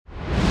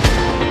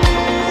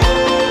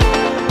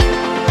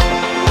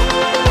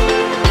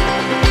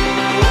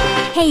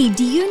Hey,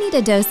 do you need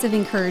a dose of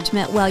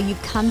encouragement? Well,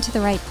 you've come to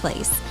the right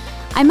place.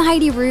 I'm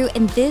Heidi Rue,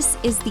 and this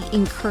is the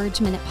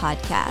Encourage Minute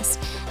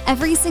Podcast.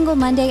 Every single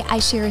Monday, I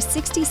share a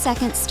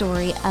 60-second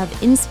story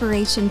of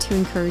inspiration to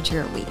encourage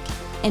your week.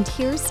 And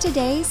here's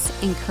today's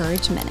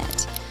Encourage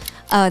Minute.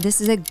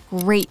 This is a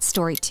great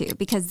story, too,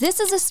 because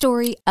this is a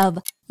story of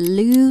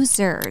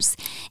losers.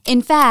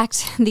 In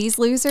fact, these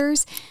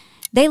losers,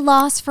 they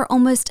lost for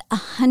almost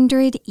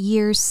 100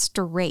 years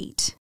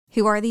straight.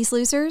 Who are these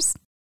losers?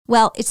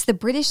 Well, it's the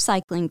British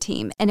cycling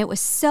team, and it was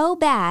so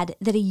bad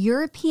that a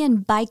European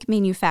bike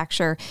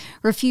manufacturer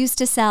refused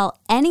to sell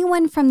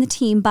anyone from the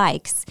team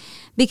bikes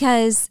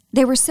because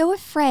they were so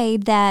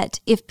afraid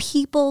that if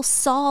people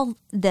saw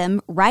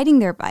them riding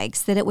their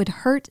bikes, that it would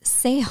hurt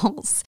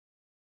sales.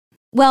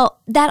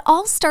 Well, that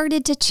all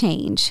started to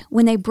change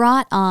when they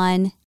brought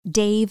on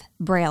Dave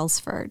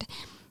Brailsford.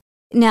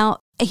 Now,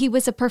 he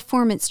was a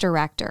performance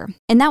director,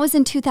 and that was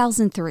in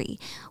 2003.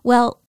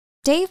 Well,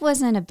 Dave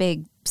wasn't a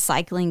big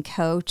cycling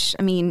coach.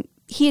 I mean,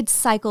 he had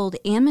cycled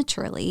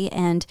amateurly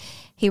and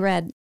he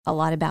read a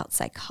lot about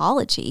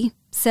psychology.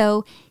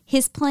 So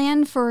his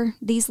plan for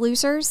these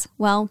losers,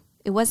 well,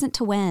 it wasn't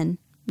to win.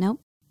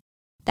 Nope.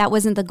 That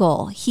wasn't the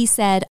goal. He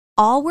said,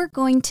 all we're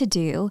going to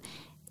do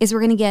is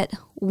we're going to get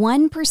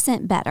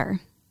 1%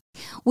 better,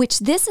 which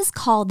this is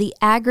called the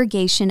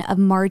aggregation of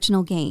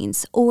marginal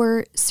gains,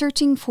 or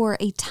searching for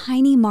a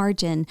tiny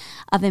margin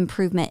of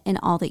improvement in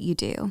all that you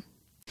do.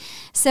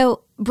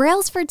 So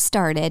Brailsford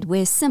started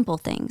with simple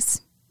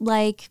things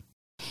like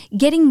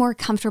getting more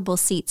comfortable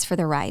seats for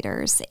the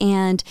riders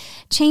and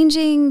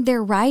changing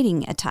their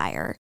riding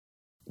attire.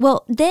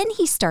 Well, then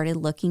he started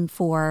looking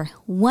for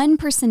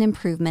 1%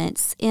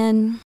 improvements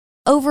in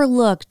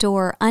overlooked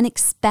or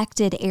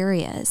unexpected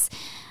areas.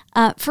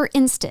 For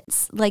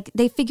instance, like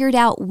they figured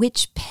out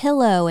which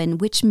pillow and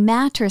which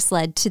mattress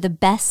led to the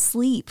best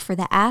sleep for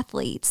the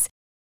athletes.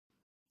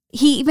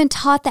 He even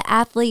taught the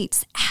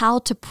athletes how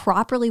to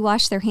properly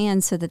wash their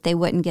hands so that they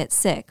wouldn't get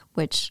sick,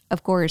 which,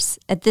 of course,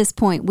 at this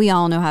point, we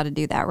all know how to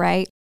do that,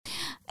 right?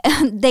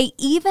 They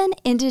even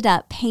ended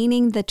up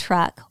painting the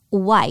truck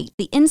white,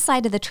 the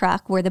inside of the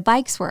truck where the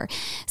bikes were,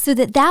 so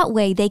that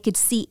way they could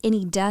see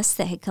any dust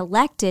that had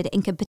collected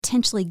and could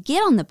potentially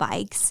get on the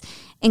bikes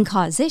and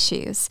cause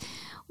issues.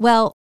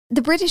 Well,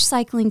 the British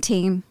cycling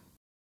team,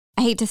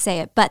 I hate to say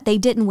it, but they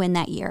didn't win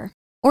that year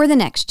or the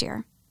next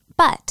year.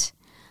 But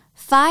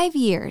 5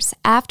 years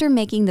after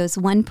making those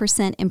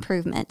 1%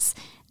 improvements,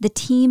 the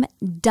team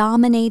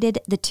dominated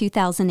the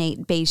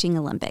 2008 Beijing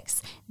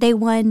Olympics. They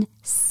won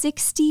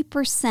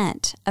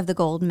 60% of the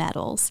gold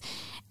medals.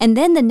 And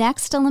then the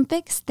next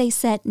Olympics, they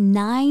set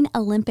 9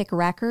 Olympic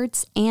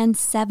records and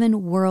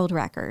 7 world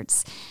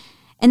records.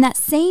 And that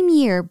same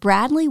year,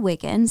 Bradley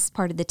Wiggins,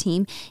 part of the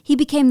team, he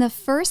became the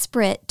first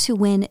Brit to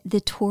win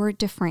the Tour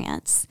de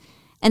France.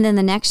 And then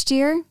the next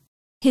year,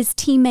 his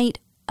teammate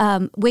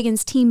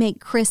Wiggins' teammate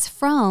Chris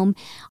Froome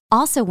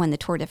also won the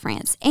Tour de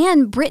France.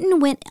 And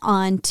Britain went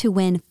on to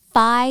win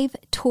 5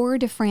 Tour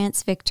de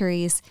France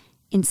victories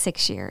in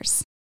 6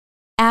 years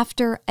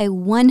after a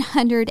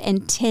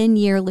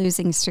 110-year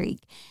losing streak.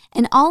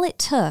 And all it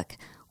took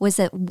was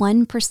a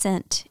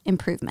 1%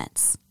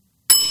 improvements.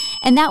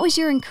 And that was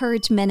your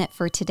Encourage Minute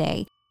for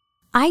today.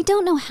 I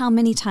don't know how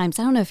many times,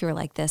 I don't know if you're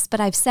like this, but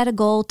I've set a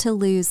goal to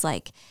lose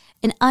like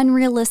an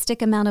unrealistic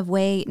amount of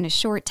weight in a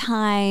short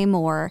time,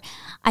 or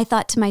I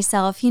thought to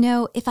myself,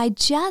 if I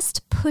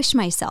just push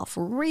myself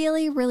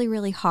really, really,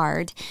 really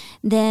hard,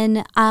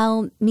 then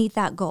I'll meet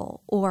that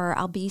goal or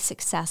I'll be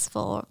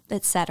successful,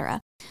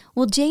 etc.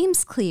 Well,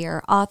 James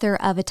Clear, author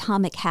of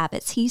Atomic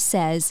Habits, he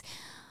says,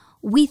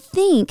 we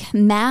think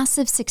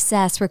massive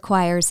success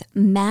requires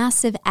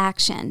massive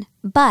action,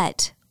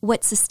 but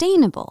what's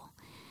sustainable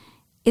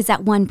is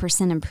that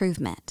 1%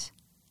 improvement.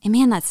 And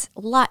man, that's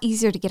a lot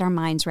easier to get our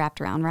minds wrapped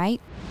around,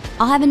 right?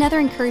 I'll have another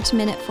Encourage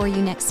Minute for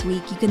you next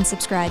week. You can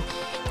subscribe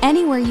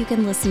anywhere you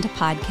can listen to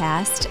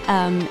podcasts.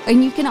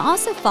 And you can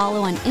also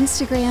follow on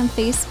Instagram,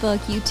 Facebook,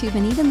 YouTube,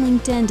 and even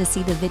LinkedIn to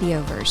see the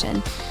video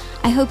version.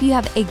 I hope you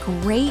have a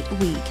great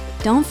week.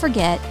 Don't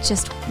forget,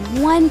 just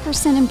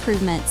 1%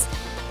 improvements,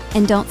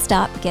 and don't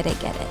stop, get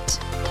it.